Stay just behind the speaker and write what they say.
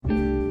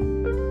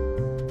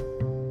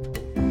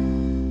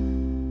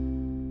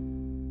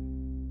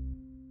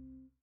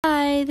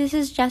this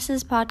is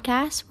Jess's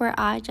podcast where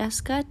I,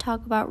 Jessica,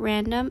 talk about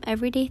random,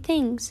 everyday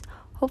things.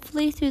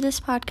 Hopefully, through this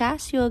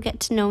podcast, you will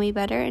get to know me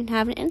better and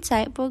have an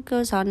insight of what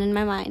goes on in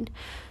my mind.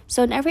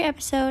 So, in every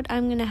episode,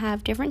 I'm going to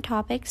have different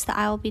topics that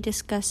I will be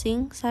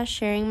discussing /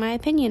 sharing my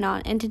opinion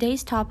on. And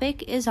today's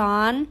topic is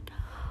on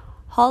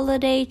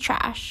holiday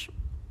trash.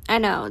 I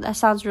know, that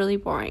sounds really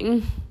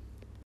boring.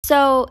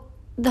 So,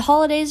 the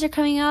holidays are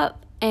coming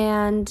up,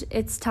 and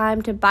it's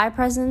time to buy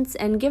presents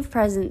and give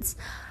presents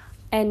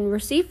and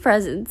receive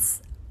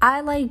presents.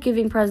 I like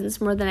giving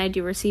presents more than I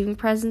do receiving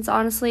presents,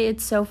 honestly.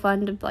 It's so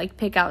fun to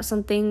pick out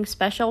something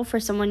special for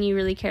someone you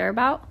really care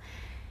about,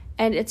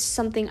 and it's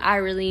something I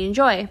really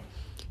enjoy,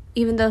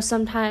 even though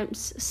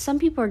sometimes some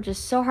people are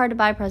just so hard to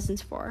buy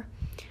presents for.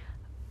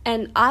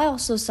 And I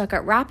also suck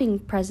at wrapping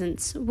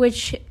presents,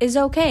 which is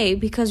okay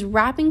because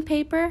wrapping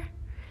paper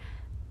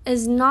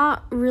is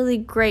not really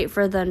great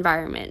for the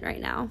environment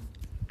right now.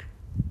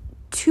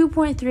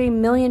 2.3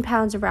 million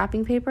pounds of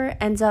wrapping paper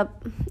ends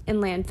up in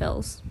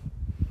landfills.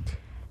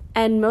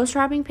 And most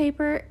wrapping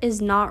paper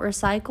is not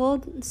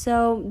recycled,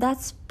 so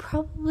that's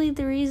probably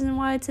the reason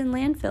why it's in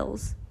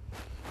landfills.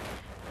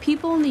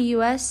 People in the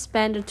US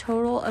spend a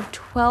total of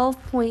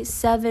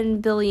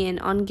 $12.7 billion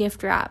on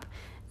gift wrap,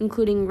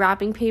 including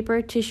wrapping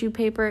paper, tissue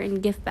paper,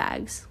 and gift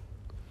bags.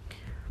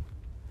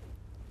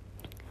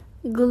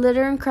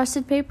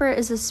 Glitter-encrusted paper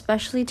is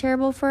especially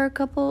terrible for a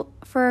couple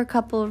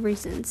of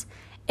reasons.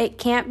 It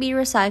can't be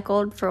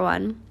recycled, for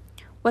one.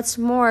 What's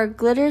more,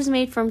 glitter is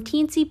made from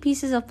teensy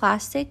pieces of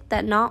plastic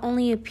that not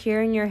only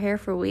appear in your hair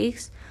for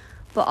weeks,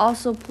 but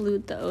also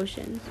pollute the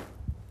oceans.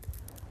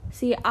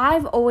 See,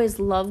 I've always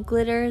loved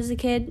glitter as a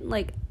kid.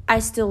 I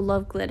still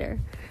love glitter.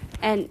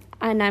 And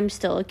I'm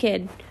still a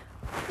kid.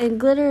 And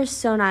glitter is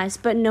so nice,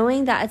 but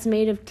knowing that it's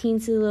made of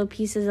teensy little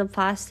pieces of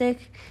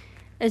plastic,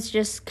 it's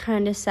just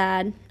kind of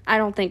sad. I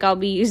don't think I'll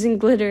be using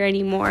glitter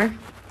anymore.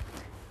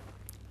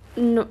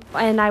 No,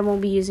 and I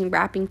won't be using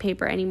wrapping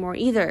paper anymore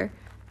either.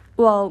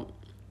 Well,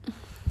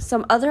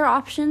 some other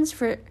options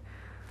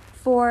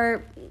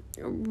for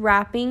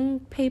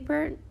wrapping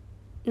paper,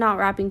 not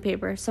wrapping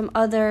paper, some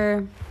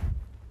other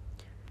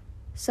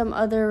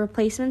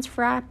replacements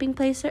for wrapping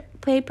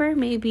paper,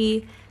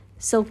 maybe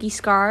silky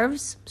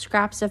scarves,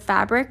 scraps of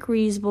fabric,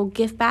 reusable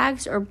gift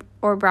bags,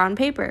 or brown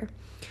paper.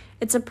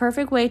 It's a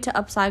perfect way to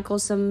upcycle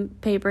some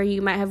paper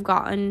you might have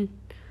gotten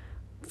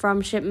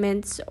from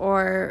shipments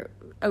or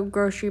a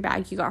grocery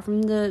bag you got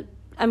from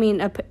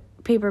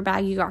paper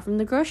bag you got from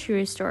the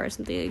grocery store or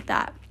something like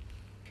that.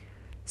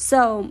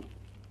 So,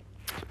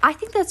 I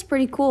think that's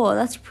pretty cool.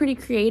 That's pretty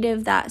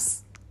creative that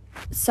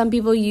some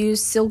people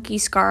use silky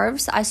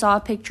scarves. I saw a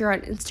picture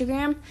on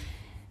Instagram,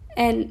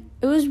 and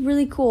it was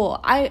really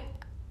cool. I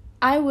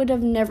would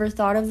have never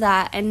thought of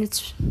that, and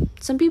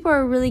some people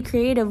are really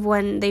creative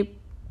when they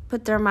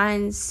put their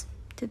minds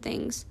to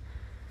things.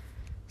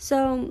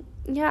 So,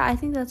 yeah, I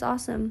think that's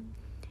awesome.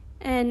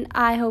 And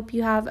I hope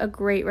you have a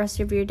great rest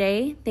of your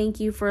day. Thank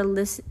you for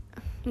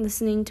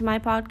listening to my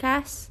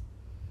podcast.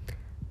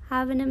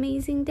 Have an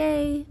amazing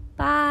day.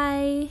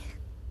 Bye.